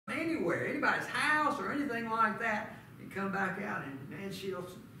anywhere, anybody's house or anything like that, and come back out, and man, she'll,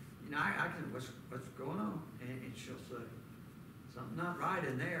 I can, what's going on? And she'll say, something not right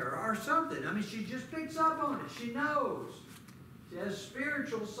in there, or something. I mean, she just picks up on it. She knows. She has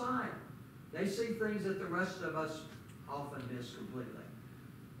spiritual sight. They see things that the rest of us often miss completely.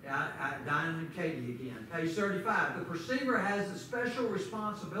 Diane and Katie again. Page 35. The perceiver has the special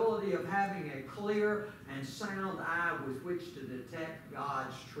responsibility of having a clear and sound eye with which to detect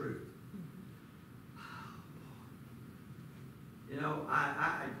God's truth.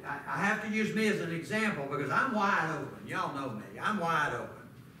 I have to use me as an example because I'm wide open. Y'all know me. I'm wide open.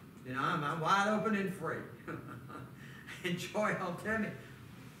 I'm wide open and free. And Joy will tell me,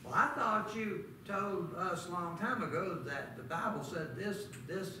 well, I thought you told us a long time ago that the Bible said this,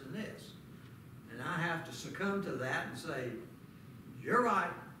 this, and this. And I have to succumb to that and say, you're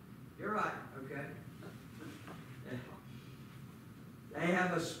right. You're right. Okay? They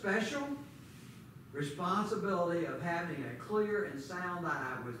have a special responsibility of having a clear and sound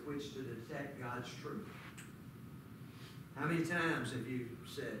eye with which to detect God's truth. How many times have you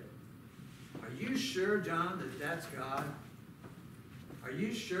said, are you sure, John, that that's God? Are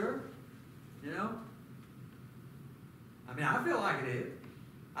you sure? I mean, I feel like it is.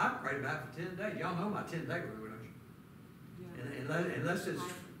 I've prayed about it for 10 days. Y'all know my 10-day rule, don't you? Yeah. Unless it's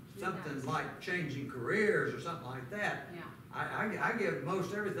something like changing careers or something like that. Yeah. I give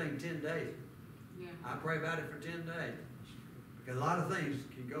most everything 10 days. Yeah. I pray about it for 10 days. Because a lot of things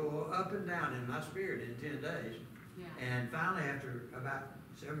can go up and down in my spirit in 10 days. Yeah. And finally, after about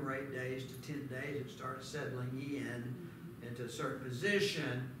 7 or 8 days to 10 days, it starts settling in into a certain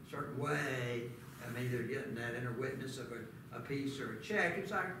position, certain way. I'm either getting that inner witness of a piece or a check.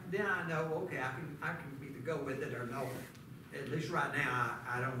 It's like, then I know, okay, I can either go with it or no. At least right now,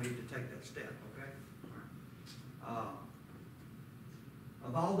 I don't need to take that step, okay?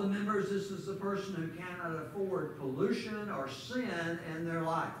 Of all the members, this is the person who cannot afford pollution or sin in their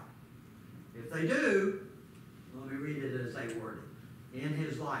life. If they do, let me read it as they word it, in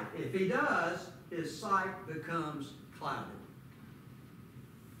his life. If he does, his sight becomes clouded.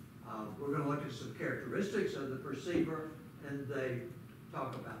 We're going to look at some characteristics of the perceiver, and they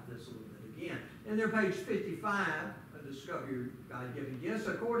talk about this a little bit again. In their page 55, Discover Your God-Given Gifts,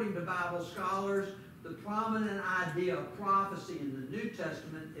 according to Bible scholars, the prominent idea of prophecy in the New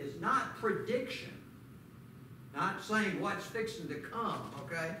Testament is not prediction, not saying what's fixing to come,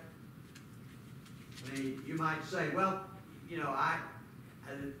 okay? I mean, you might say, well, I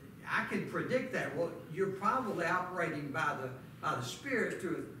can predict that. Well, you're probably operating by the Spirit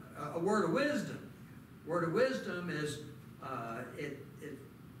through a word of wisdom. Word of wisdom is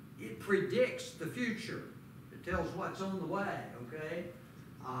it predicts the future. It tells what's on the way. Okay.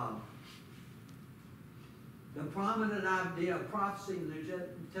 The prominent idea of prophecy in the New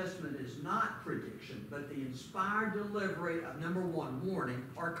Testament is not prediction, but the inspired delivery of, number one, warning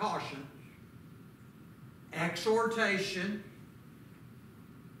or caution, exhortation,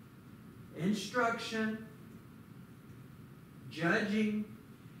 instruction, judging,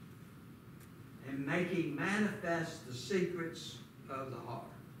 and making manifest the secrets of the heart.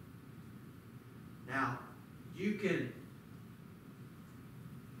 Now, you can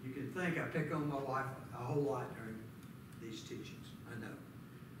think I pick on my wife a whole lot during these teachings, I know.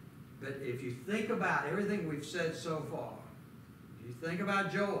 But if you think about everything we've said so far, if you think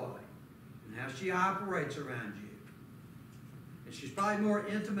about Joy and how she operates around you, and she's probably more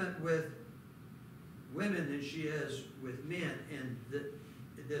intimate with women than she is with men in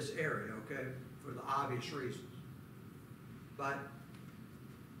this area, okay, for the obvious reasons. But,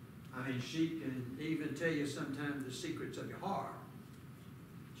 I mean, she can even tell you sometimes the secrets of your heart.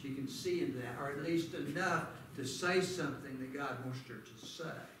 She can see into that, or at least enough to say something that God wants her to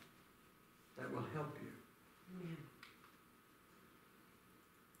say that will help you.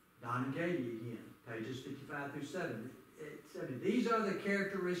 Don and Katie again, pages 55 through 70. These are the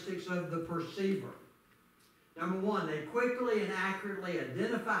characteristics of the perceiver. Number one, they quickly and accurately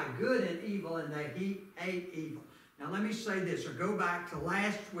identify good and evil, and they hate evil. Now let me say this, or go back to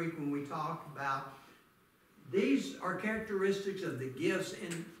last week when we talked about these are characteristics of the gifts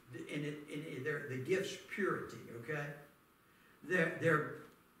in the gifts' purity, okay? The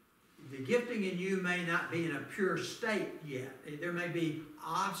gifting in you may not be in a pure state yet. There may be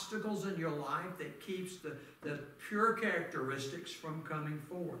obstacles in your life that keeps the pure characteristics from coming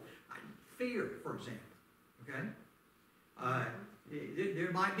forward. Fear, for example, okay?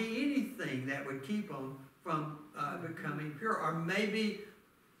 There might be anything that would keep them from becoming pure. Or maybe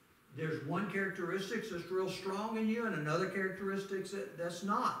there's one characteristic that's real strong in you and another characteristic that's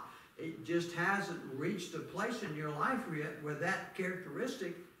not. It just hasn't reached a place in your life yet where that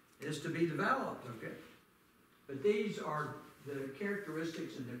characteristic is to be developed, okay? But these are the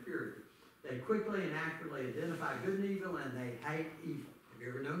characteristics and their purity. They quickly and accurately identify good and evil, and they hate evil. Have you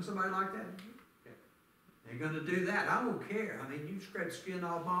ever known somebody like that? Okay. They're going to do that. I won't care. I mean, you scrape skin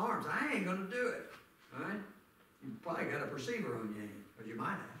off my arms. I ain't going to do it. All right? You probably got a perceiver on your hand, or you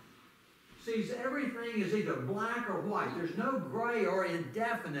might have. Sees everything as either black or white. There's no gray or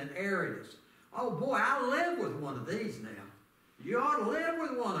indefinite areas. Oh boy, I live with one of these now. You ought to live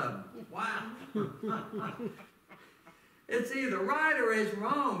with one of them. Wow. It's either right or it's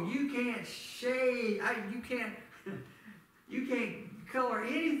wrong. You can't shade, you can't color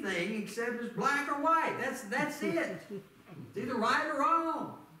anything except it's black or white. That's it. It's either right or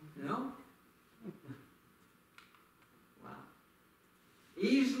wrong, you know? Wow.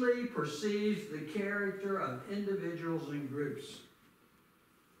 Easily perceives the character of individuals and groups.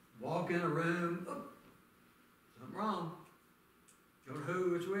 Walk in a room, oh, something wrong. You don't know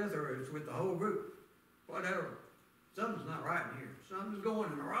who it's with, or it's with the whole group. Whatever. Something's not right in here. Something's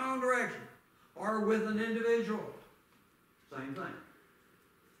going in the wrong direction. Or with an individual. Same thing.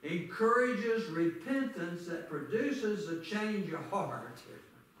 Encourages repentance that produces a change of heart.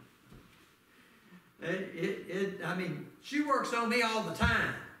 I mean, she works on me all the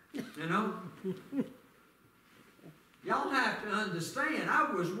time, you know. Y'all have to understand,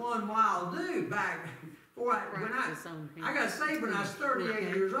 I was one wild dude back when I got saved when I was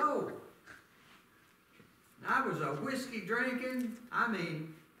 38 years old. I was a whiskey drinking, I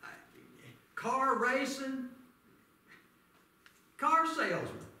mean, car racing, car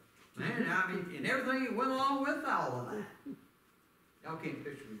salesman. Man, I mean, and everything that went along with all of that. Y'all can't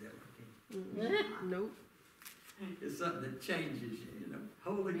picture me that way, can you? Nope. It's something that changes you, you know.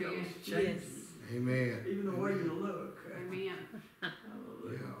 Holy Ghost changes. Yes. Amen. Even the way you look. Amen.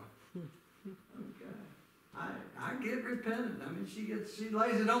 Hallelujah. Okay. I get repentant. I mean, she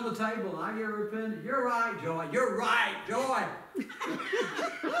lays it on the table, and I get repentant. You're right, Joy. You're right, Joy.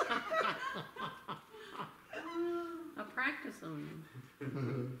 I practice on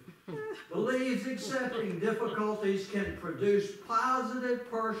them. Believes accepting difficulties can produce positive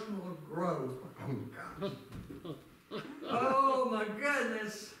personal growth. Oh, gosh. Oh, my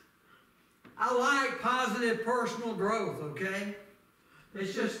goodness. I like positive personal growth, okay?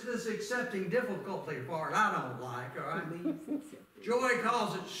 It's just this accepting difficulty part I don't like, all right? Joy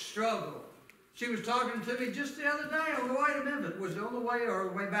calls it struggle. She was talking to me just the other day on the way to Memphis, was it on the way or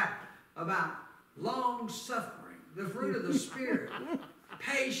the way back, about long suffering, the fruit of the Spirit,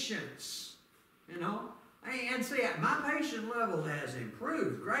 patience, you know? And see, my patience level has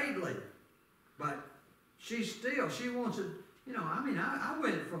improved greatly, but she wants it, you know, I mean, I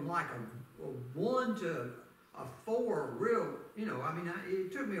went from like a 1 to a 4 real, you know, I mean,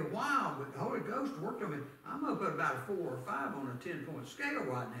 it took me a while, but the Holy Ghost worked on me. I'm up at about a 4 or 5 on a 10-point scale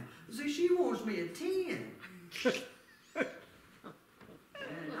right now. See, she wants me at 10. And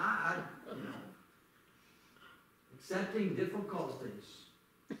I, you know, accepting difficulties.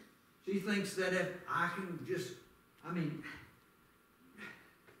 She thinks that if I can just, I mean,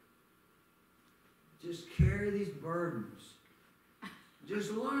 just carry these burdens,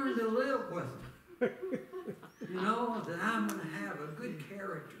 just learn to live with them, you know, that I'm going to have a good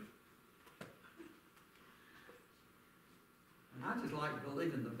character. And I just like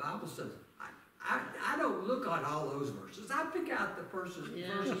believing the Bible says, I don't look at all those verses. I pick out the verses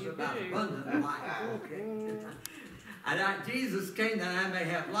about abundant life. Okay. And Jesus came that I may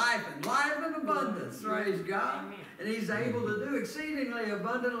have life and life in abundance. Praise God. Amen. And He's able to do exceedingly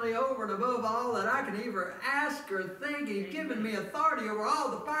abundantly over and above all that I can either ask or think. He's given me authority over all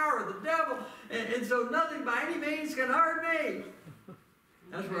the power of the devil. And so nothing by any means can hurt me.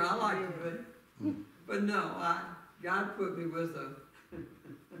 That's where I like to be. But no, God put me with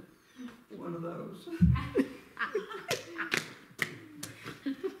one of those.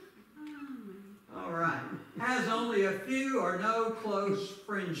 All right. Has only a few or no close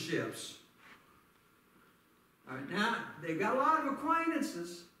friendships. All right, now, they've got a lot of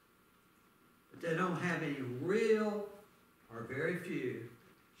acquaintances, but they don't have any real or very few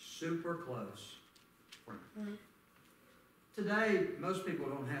super close friends. Today, most people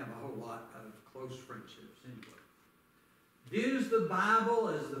don't have a whole lot of close friendships anyway. Views the Bible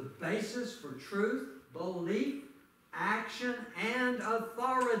as the basis for truth, belief, action, and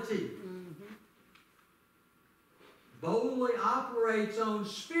authority. Boldly operates on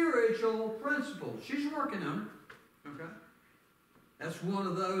spiritual principles. She's working on it. Okay? That's one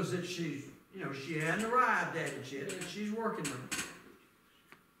of those that she hadn't arrived at it yet, but she's working on it.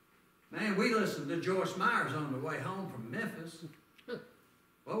 Man, we listened to Joyce Myers on the way home from Memphis.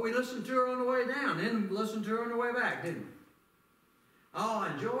 Well, we listened to her on the way down, then listened to her on the way back, didn't we? Oh,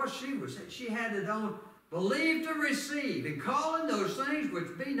 and Joyce, she had it on, believe to receive, and calling those things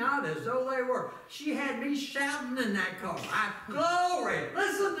which be not as though they were. She had me shouting in that car. Glory!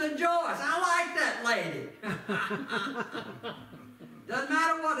 Listen to Joyce. I like that lady. Doesn't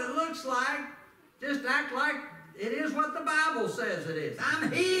matter what it looks like. Just act like it is what the Bible says it is.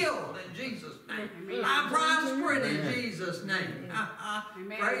 I'm healed in Jesus' name. Amen. I'm prospering in Jesus' name.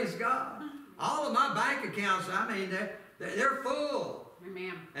 Praise God. All of my bank accounts, I mean, they're full.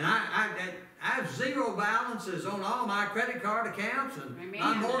 Amen. And I have zero balances on all my credit card accounts and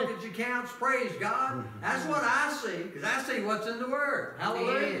my mortgage accounts. Praise God. That's what I see, because I see what's in the Word.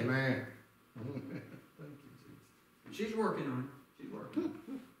 Hallelujah. Amen. She's working on it. She's working on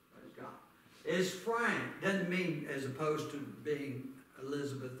it. Praise God. Is frank. Doesn't mean as opposed to being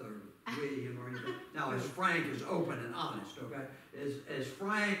Elizabeth or William or anything. No, as frank is open and honest, okay? Is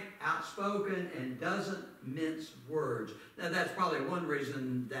frank, outspoken, and doesn't mince words. Now, that's probably one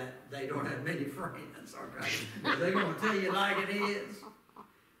reason that they don't have many friends, okay? They're going to tell you like it is.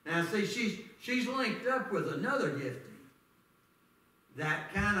 Now, see, she's linked up with another gifting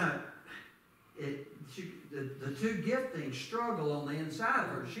that kind of, the two giftings struggle on the inside of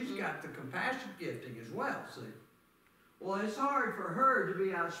her. She's got the compassion gifting as well, see? Well, it's hard for her to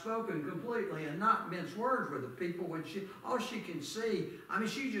be outspoken completely and not mince words with the people when all she can see, I mean,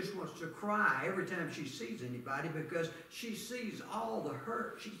 she just wants to cry every time she sees anybody because she sees all the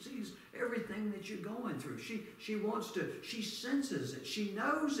hurt. She sees everything that you're going through. She senses it. She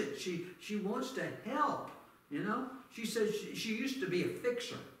knows it. She wants to help, you know? She says she used to be a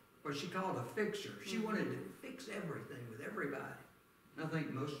fixer, what she called a fixer. She wanted to fix everything with everybody. And I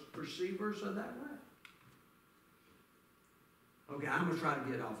think most perceivers are that way. Okay, I'm going to try to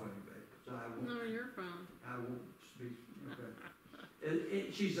get off of you, babe. So I won't, no, you're fine. I won't speak. Okay.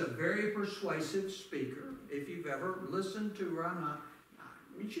 She's a very persuasive speaker. If you've ever listened to her, I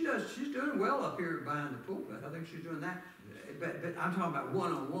mean, she's doing well up here behind the pulpit. I think she's doing that. But I'm talking about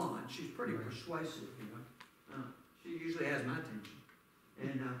one-on-one. She's pretty persuasive, you know. She usually has my attention.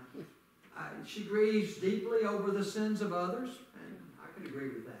 And she grieves deeply over the sins of others. And I can agree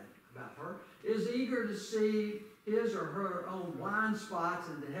with that about her. Is eager to see his or her own blind spots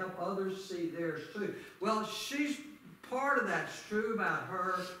and to help others see theirs too. Well, part of that's true about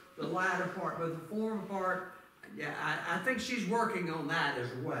her, the latter part, but the former part, yeah, I think she's working on that as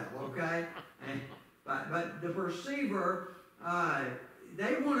well, okay? But the perceiver,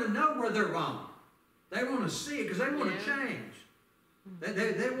 they want to know where they're wrong. They want to see it because they want to change.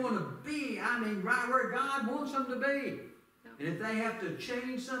 They want to be, I mean, right where God wants them to be. And if they have to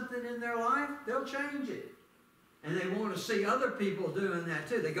change something in their life, they'll change it. And they want to see other people doing that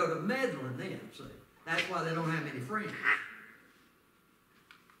too. They go to meddling then, see. That's why they don't have any friends.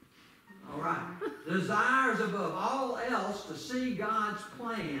 All right. Desires above all else to see God's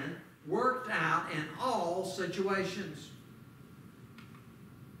plan worked out in all situations.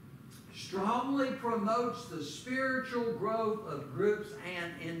 Strongly promotes the spiritual growth of groups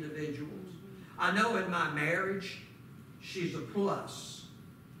and individuals. I know in my marriage, she's a plus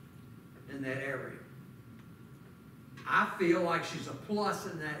in that area. I feel like she's a plus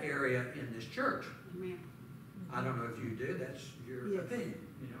in that area in this church. Amen. I don't know if you do. That's your opinion.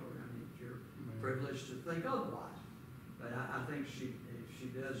 You know, I mean, you're privileged to think otherwise. But I think she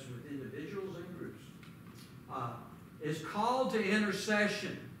does with individuals and groups. Is called to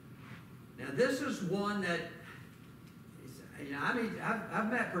intercession. Now, this is one that, you know, I mean,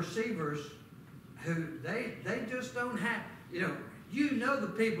 I've met perceivers who they just don't have, you know the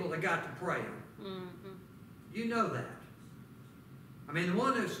people that got to pray on. Mm-hmm. You know that. I mean,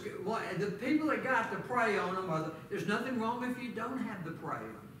 the people that got to pray on them there's nothing wrong if you don't have to pray on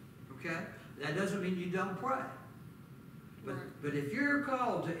them. Okay? That doesn't mean you don't pray. But if you're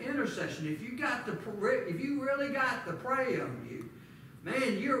called to intercession, if you really got to pray on you,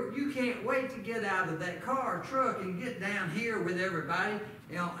 man, you can't wait to get out of that car or truck and get down here with everybody,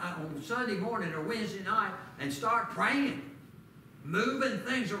 you know, on Sunday morning or Wednesday night and start praying, moving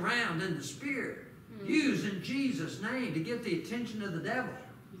things around in the Spirit. Using Jesus' name to get the attention of the devil.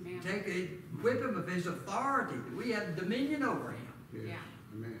 Whip him of his authority. We have dominion over him. Yeah.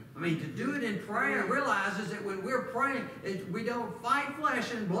 Amen. I mean, to do it in prayer realizes that when we're praying, we don't fight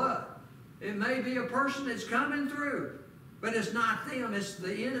flesh and blood. It may be a person that's coming through, but it's not them. It's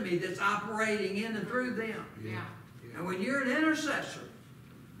the enemy that's operating in and through them. Yeah. And when you're an intercessor,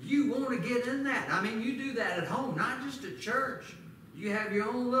 you want to get in that. I mean, you do that at home, not just at church. You have your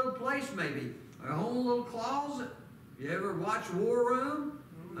own little place maybe. Her own little closet. You ever watch War Room?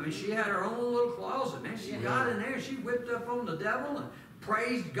 I mean, she had her own little closet. Man, she got in there. She whipped up on the devil and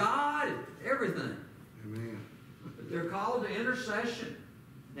praised God and everything. Amen. They're called to intercession.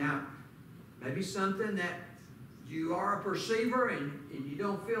 Now, maybe something that you are a perceiver and you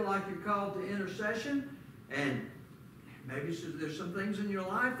don't feel like you're called to intercession, and maybe there's some things in your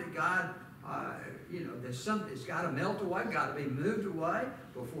life that God, it's got to melt away, got to be moved away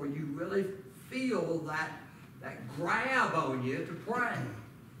before you really feel that grab on you to pray.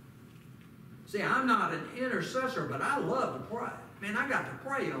 See, I'm not an intercessor, but I love to pray. Man, I got to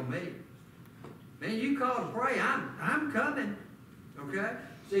pray on me. Man, you call to pray, I'm coming. Okay?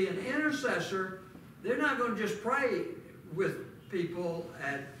 See, an intercessor, they're not going to just pray with people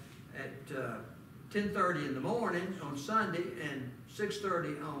at 10:30 in the morning on Sunday and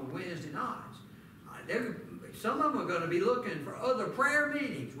 6:30 on Wednesday nights. Some of them are going to be looking for other prayer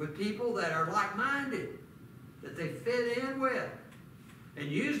meetings with people that are like-minded, that they fit in with. And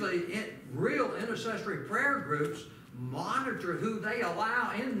usually, real intercessory prayer groups monitor who they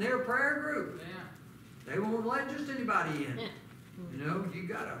allow in their prayer group. Yeah. They won't let just anybody in. You know, you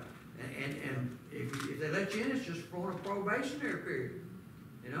gotta, and if they let you in, it's just for a probationary period.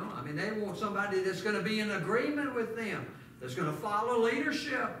 You know, I mean, they want somebody that's going to be in agreement with them, that's going to follow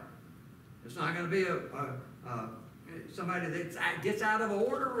leadership. It's not going to be somebody that gets out of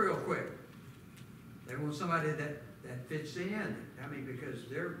order real quick. They want somebody that fits in. I mean, because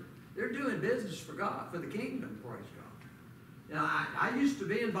they're doing business for God, for the kingdom, praise God. Now, I used to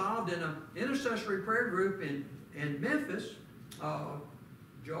be involved in an intercessory prayer group in Memphis.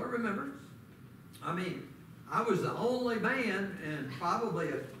 Joy remembers. I mean, I was the only man in probably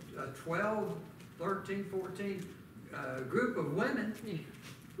a 12, 13, 14 group of women.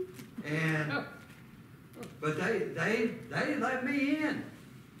 But they let me in.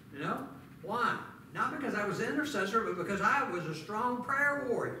 You know? Why? Not because I was an intercessor, but because I was a strong prayer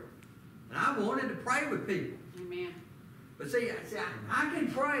warrior. And I wanted to pray with people. Amen. But see, I can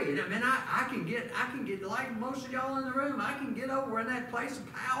pray. I mean, I can get like most of y'all in the room, I can get over in that place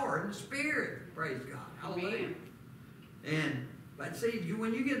of power in the Spirit. Praise God. Hallelujah. But see,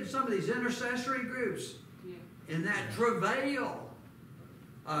 when you get in some of these intercessory groups, and that travail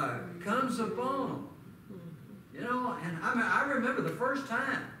comes upon them, you know, and I remember the first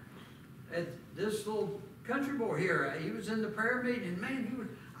time at this little country boy here, he was in the prayer meeting, and man,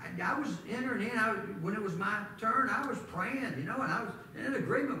 I was entering in. When it was my turn, I was praying, you know, and I was in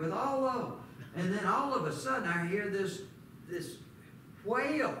agreement with all of them. And then all of a sudden, I hear this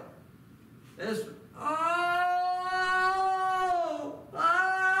wail. This, oh!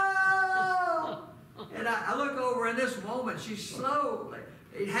 And I look over in this moment, she's slowly,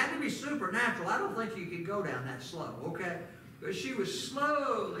 it had to be supernatural. I don't think you can go down that slow, okay? But she was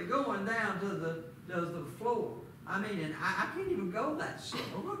slowly going down to the floor. I mean, and I can't even go that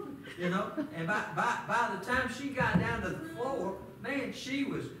slow, you know? And by the time she got down to the floor, man, she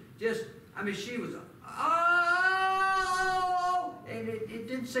was just, she was, oh! And it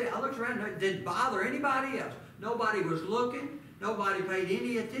didn't say, I looked around, it didn't bother anybody else. Nobody was looking. Nobody paid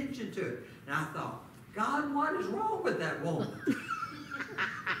any attention to it. And I thought, God, what is wrong with that woman?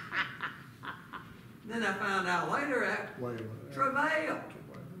 Then I found out later that travail.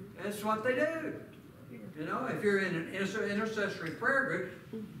 That's what they do. You know, if you're in an intercessory prayer group,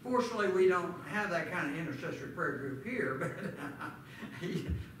 fortunately we don't have that kind of intercessory prayer group here,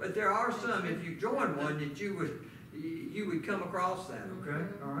 but there are some, if you join one, that you would come across that, okay?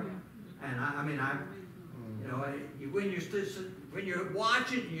 All right? And when you're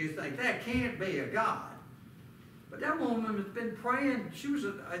watching, you think, that can't be a God. But that woman has been praying. She was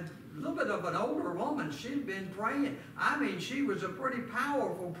a little bit of an older woman. She'd been praying. I mean, she was a pretty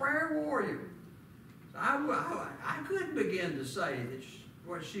powerful prayer warrior. I couldn't begin to say that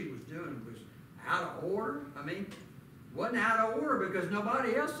what she was doing was out of order. I mean, wasn't out of order because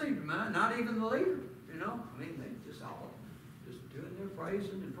nobody else seemed to mind, not even the leader. You know, I mean, they just all just doing their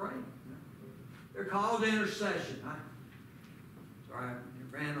praising and praying. You know? They're called intercession. Sorry, I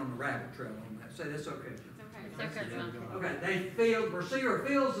ran on the rabbit trail on that. Say that's okay. It's okay. Okay, the receiver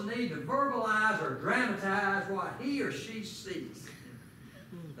feels the need to verbalize or dramatize what he or she sees.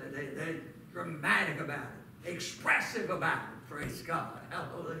 They're dramatic about it, expressive about it. Praise God,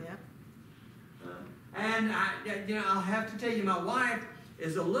 hallelujah. And I'll have to tell you, my wife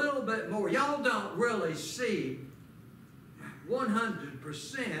is a little bit more. Y'all don't really see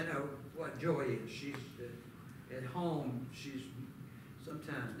 100% of what Joy is. She's at home. She's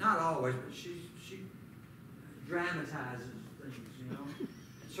sometimes, not always, but she dramatizes things, you know, and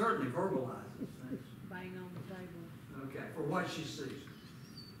certainly verbalizes things. Bang on the table. Okay, for what she sees.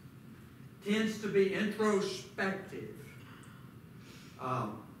 Tends to be introspective.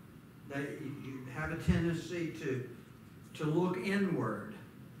 You have a tendency to look inward.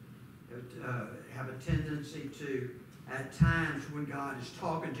 have a tendency to, at times when God is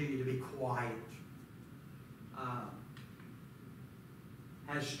talking to you, to be quiet.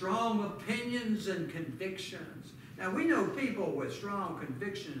 Has strong opinions and convictions. Now, we know people with strong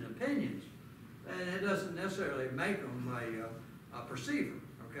conviction and opinions, and it doesn't necessarily make them a perceiver,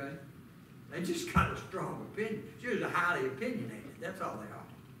 okay? They just got a strong opinion. It's usually highly opinionated. That's all they are,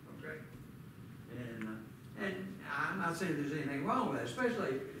 okay? And I'm not saying there's anything wrong with that,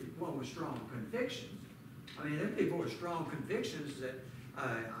 especially one with strong convictions. I mean, there are people with strong convictions that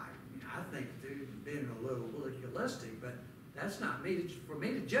I think they're being a little legalistic, but that's not for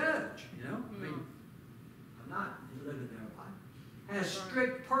me to judge, you know? I mean, I'm not living their life. Has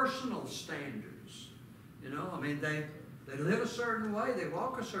strict personal standards, you know? I mean, they live a certain way, they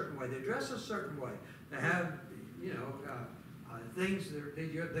walk a certain way, they dress a certain way. They have, you know, things,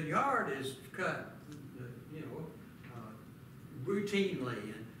 the yard is cut, you know,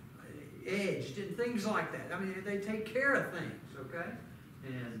 routinely and edged and things like that. I mean, they take care of things, okay?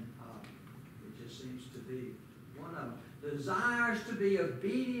 And it just seems to be one of them. Desires to be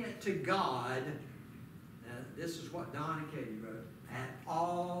obedient to God. Now, this is what Don and Katie wrote. At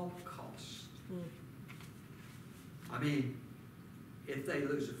all costs. I mean, if they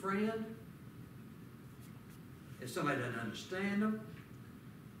lose a friend, if somebody doesn't understand them,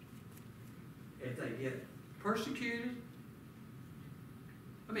 if they get persecuted.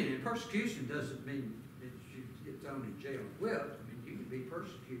 I mean, and persecution doesn't mean that you get thrown in jail and whipped. I mean, you can be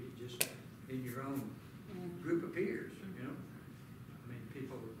persecuted just in your own group of peers, you know. I mean,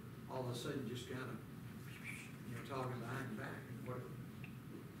 people all of a sudden just kind of, you know, talking behind your back and whatever.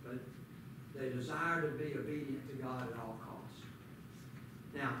 But they desire to be obedient to God at all costs.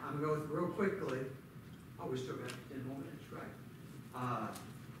 Now, I'm going to go real quickly. Oh, we still got 10 more minutes, right?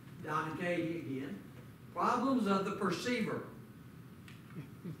 Don and Katie again. Problems of the perceiver.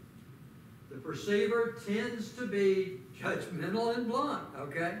 The perceiver tends to be judgmental and blunt,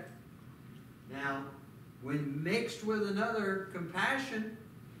 okay? Now, when mixed with another compassion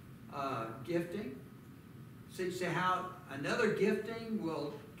gifting, see how another gifting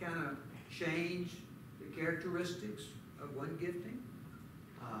will kind of change the characteristics of one gifting.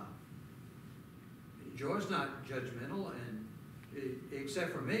 Joy's not judgmental, and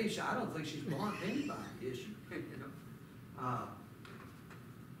except for me, I don't think she's blunt to anybody, is she? You know.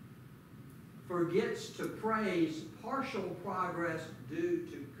 Forgets to praise partial progress due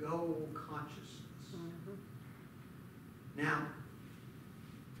to goal consciousness. Now,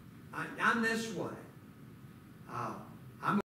 I'm this way.